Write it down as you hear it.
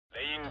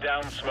Laying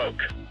down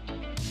smoke.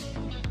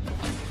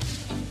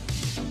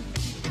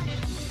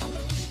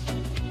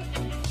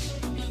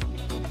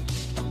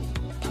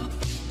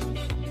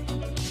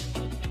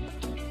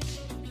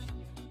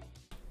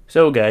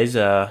 So guys,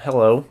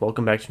 hello,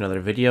 welcome back to another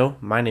video.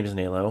 My name is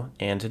Nalo,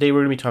 and today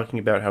we're going to be talking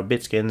about how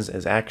Bitskins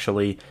is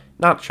actually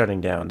not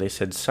shutting down. They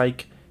said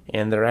psych,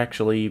 and they're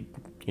actually,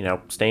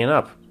 staying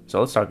up. So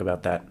let's talk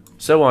about that.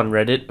 So on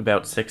Reddit,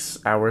 about 6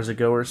 hours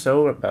ago or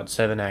so, about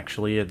 7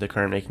 actually at the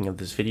current making of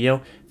this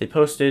video, they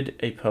posted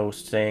a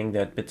post saying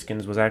that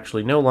Bitskins was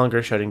actually no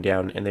longer shutting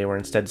down and they were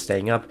instead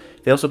staying up.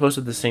 They also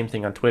posted the same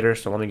thing on Twitter,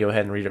 so let me go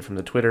ahead and read it from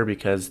the Twitter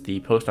because the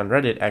post on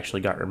Reddit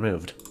actually got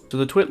removed. So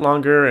the tweet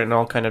longer, and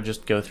I'll kind of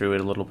just go through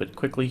it a little bit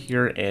quickly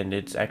here, and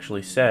it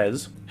actually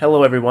says,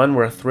 "Hello everyone,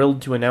 we're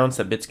thrilled to announce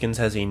that Bitskins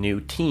has a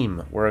new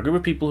team. We're a group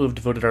of people who have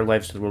devoted our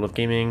lives to the world of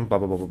gaming, blah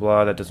blah blah blah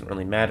blah, that doesn't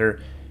really matter.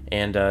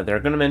 And they're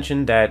going to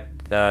mention that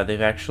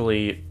they've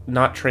actually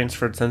not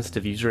transferred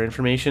sensitive user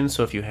information,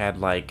 so if you had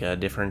like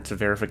different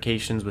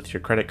verifications with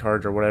your credit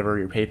card or whatever,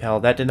 your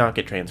PayPal, that did not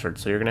get transferred,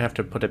 so you're going to have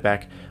to put it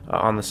back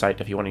on the site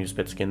if you want to use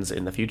Bitskins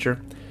in the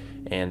future.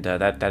 And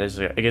that is,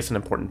 I guess, an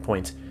important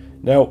point.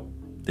 Now,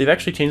 they've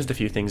actually changed a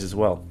few things as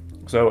well.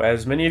 So,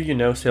 as many of you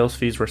know, sales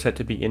fees were set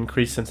to be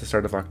increased since the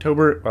start of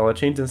October. While a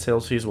change in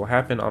sales fees will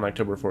happen on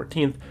October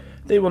 14th,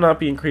 they will not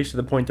be increased to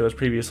the point that was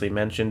previously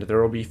mentioned.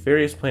 There will be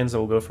various plans that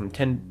will go from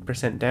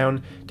 10%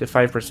 down to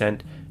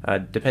 5%,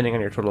 depending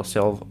on your total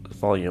sale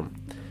volume.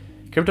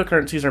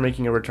 Cryptocurrencies are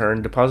making a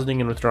return.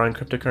 Depositing and withdrawing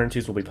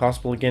cryptocurrencies will be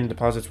possible again.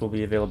 Deposits will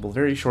be available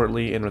very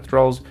shortly, and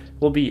withdrawals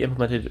will be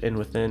implemented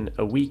within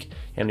a week,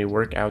 and we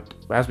work out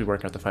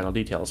the final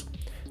details.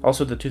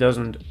 Also, the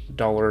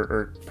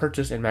 $2,000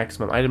 purchase and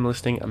maximum item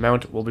listing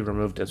amount will be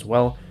removed as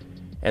well.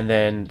 And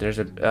then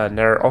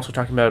they're also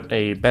talking about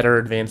a better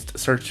advanced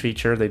search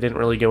feature. They didn't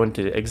really go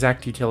into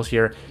exact details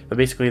here, but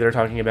basically they're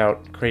talking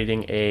about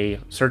creating a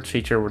search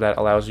feature that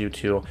allows you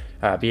to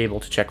be able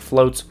to check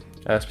floats,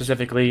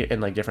 specifically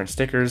in like different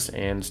stickers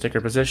and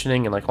sticker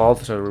positioning and like all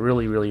this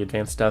really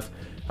advanced stuff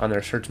on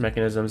their search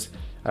mechanisms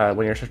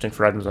when you're searching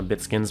for items on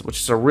Bitskins,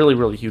 which is a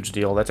really huge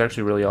deal. That's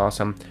actually really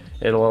awesome.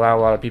 It'll allow a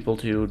lot of people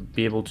to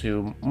be able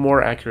to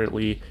more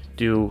accurately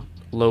do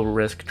low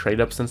risk trade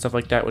ups and stuff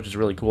like that, which is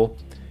really cool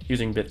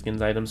using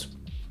Bitskins items.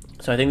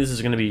 So I think this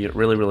is going to be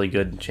really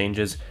good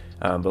changes.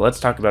 But let's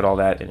talk about all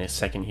that in a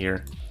second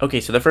here. Okay,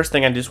 so the first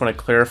thing I just want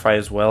to clarify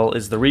as well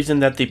is the reason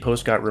that the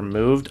post got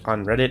removed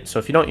on Reddit. So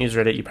if you don't use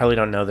Reddit, you probably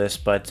don't know this,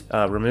 but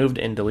removed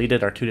and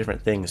deleted are two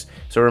different things.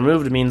 So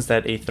removed means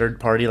that a third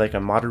party, like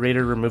a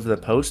moderator, removed the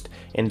post,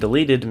 and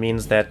deleted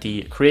means that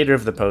the creator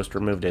of the post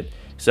removed it.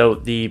 So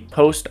the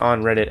post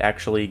on Reddit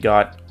actually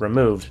got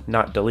removed,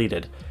 not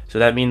deleted. So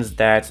that means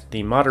that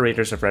the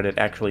moderators of Reddit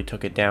actually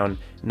took it down,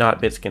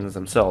 not Bitskins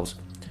themselves.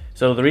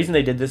 So the reason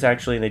they did this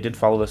actually, and they did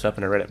follow this up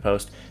in a Reddit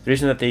post, the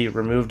reason that they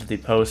removed the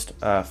post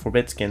for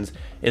Bitskins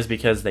is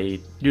because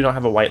they do not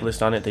have a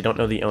whitelist on it. They don't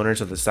know the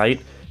owners of the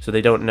site, so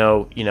they don't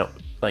know,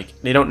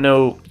 they don't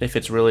know if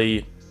it's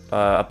really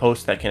a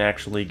post that can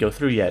actually go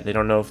through yet. They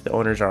don't know if the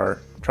owners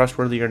are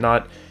trustworthy or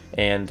not,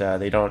 and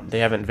they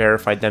haven't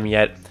verified them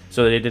yet,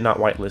 so they did not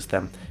whitelist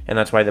them, and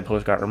that's why the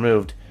post got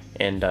removed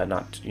and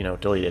not,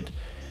 deleted.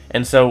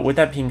 And so with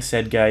that being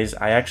said, guys,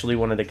 I actually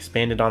wanted to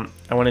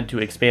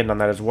expand on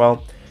that as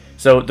well.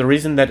 So the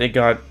reason that it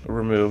got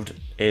removed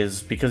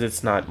is because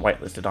it's not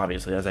whitelisted,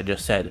 obviously, as I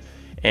just said.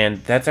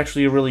 And that's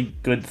actually a really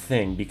good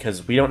thing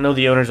because we don't know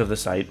the owners of the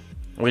site.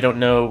 We don't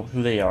know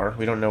who they are.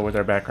 We don't know what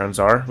their backgrounds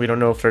are. We don't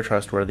know if they're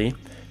trustworthy.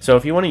 So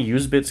if you want to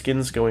use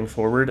Bitskins going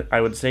forward,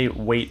 I would say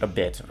wait a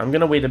bit. I'm going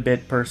to wait a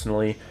bit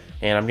personally,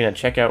 and I'm going to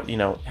check out,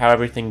 how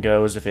everything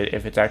goes, if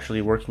it's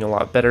actually working a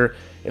lot better,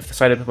 if the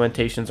site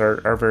implementations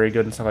are very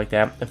good and stuff like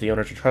that, if the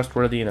owners are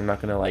trustworthy and they're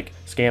not going to like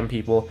scam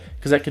people,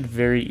 because that could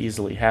very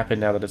easily happen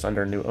now that it's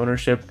under new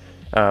ownership.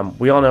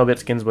 We all know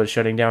Bitskins was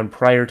shutting down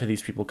prior to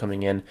these people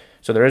coming in,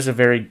 so there is a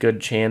very good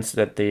chance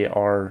that they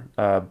are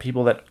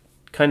people that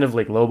kind of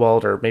like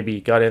lowballed or maybe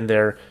got in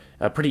there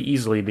pretty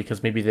easily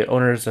because maybe the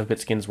owners of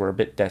Bitskins were a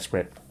bit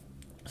desperate.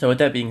 So with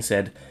that being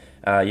said,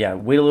 yeah,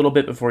 wait a little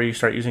bit before you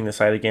start using the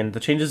site again. The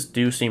changes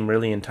do seem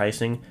really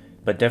enticing,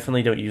 but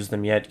definitely don't use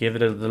them yet. Give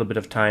it a little bit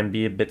of time,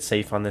 be a bit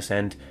safe on this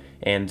end,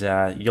 and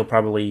you'll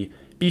probably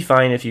be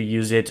fine if you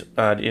use it.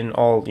 In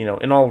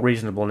all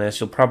reasonableness,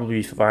 you'll probably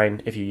be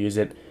fine if you use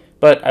it.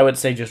 But I would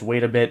say just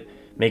wait a bit,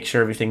 make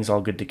sure everything's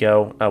all good to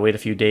go. Wait a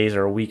few days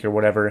or a week or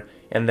whatever,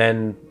 and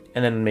then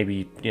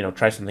maybe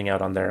try something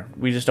out on there.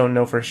 We just don't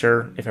know for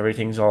sure if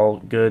everything's all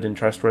good and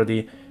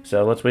trustworthy,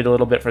 so let's wait a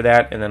little bit for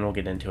that and then we'll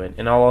get into it.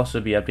 And I'll also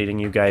be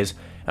updating you guys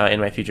in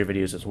my future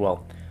videos as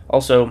well.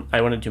 Also,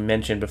 I wanted to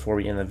mention before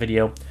we end the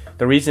video,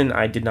 the reason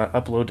I did not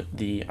upload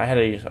I had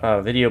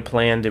a video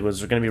planned. It was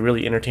going to be a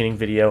really entertaining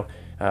video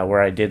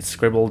where I did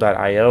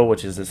Scribble.io,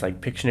 which is this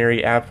like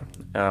Pictionary app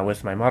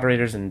with my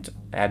moderators and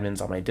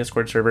admins on my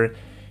Discord server.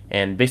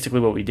 And basically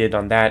what we did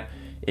on that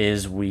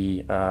is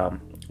we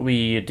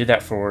did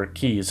that for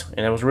keys,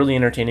 and it was really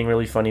entertaining,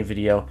 really funny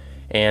video.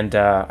 And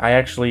I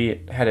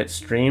actually had it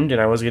streamed, and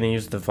I was going to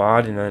use the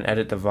VOD and then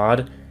edit the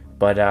VOD,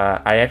 but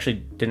I actually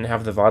didn't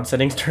have the VOD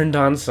settings turned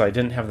on, so I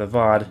didn't have the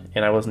VOD,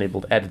 and I wasn't able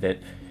to edit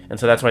it. And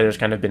so that's why there's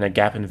kind of been a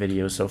gap in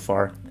videos so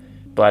far.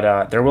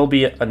 But there will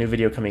be a new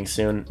video coming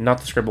soon, not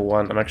the Scribble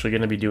one. I'm actually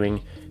going to be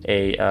doing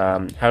a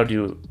how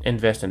to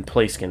invest in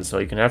play skins. So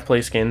you can have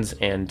play skins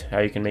and how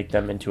you can make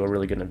them into a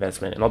really good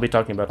investment. And I'll be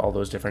talking about all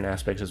those different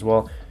aspects as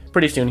well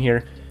pretty soon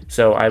here.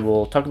 So I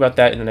will talk about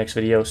that in the next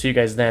video. See you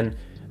guys then.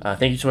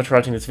 Thank you so much for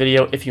watching this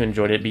video. If you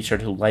enjoyed it, be sure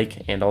to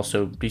like and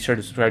also be sure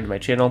to subscribe to my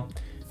channel.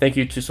 Thank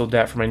you to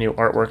Soldat for my new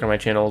artwork on my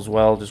channel as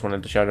well. Just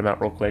wanted to shout him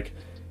out real quick.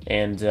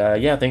 And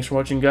yeah, thanks for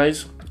watching,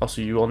 guys. I'll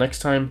see you all next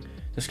time.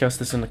 Discuss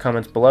this in the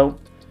comments below.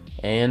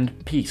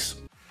 And peace.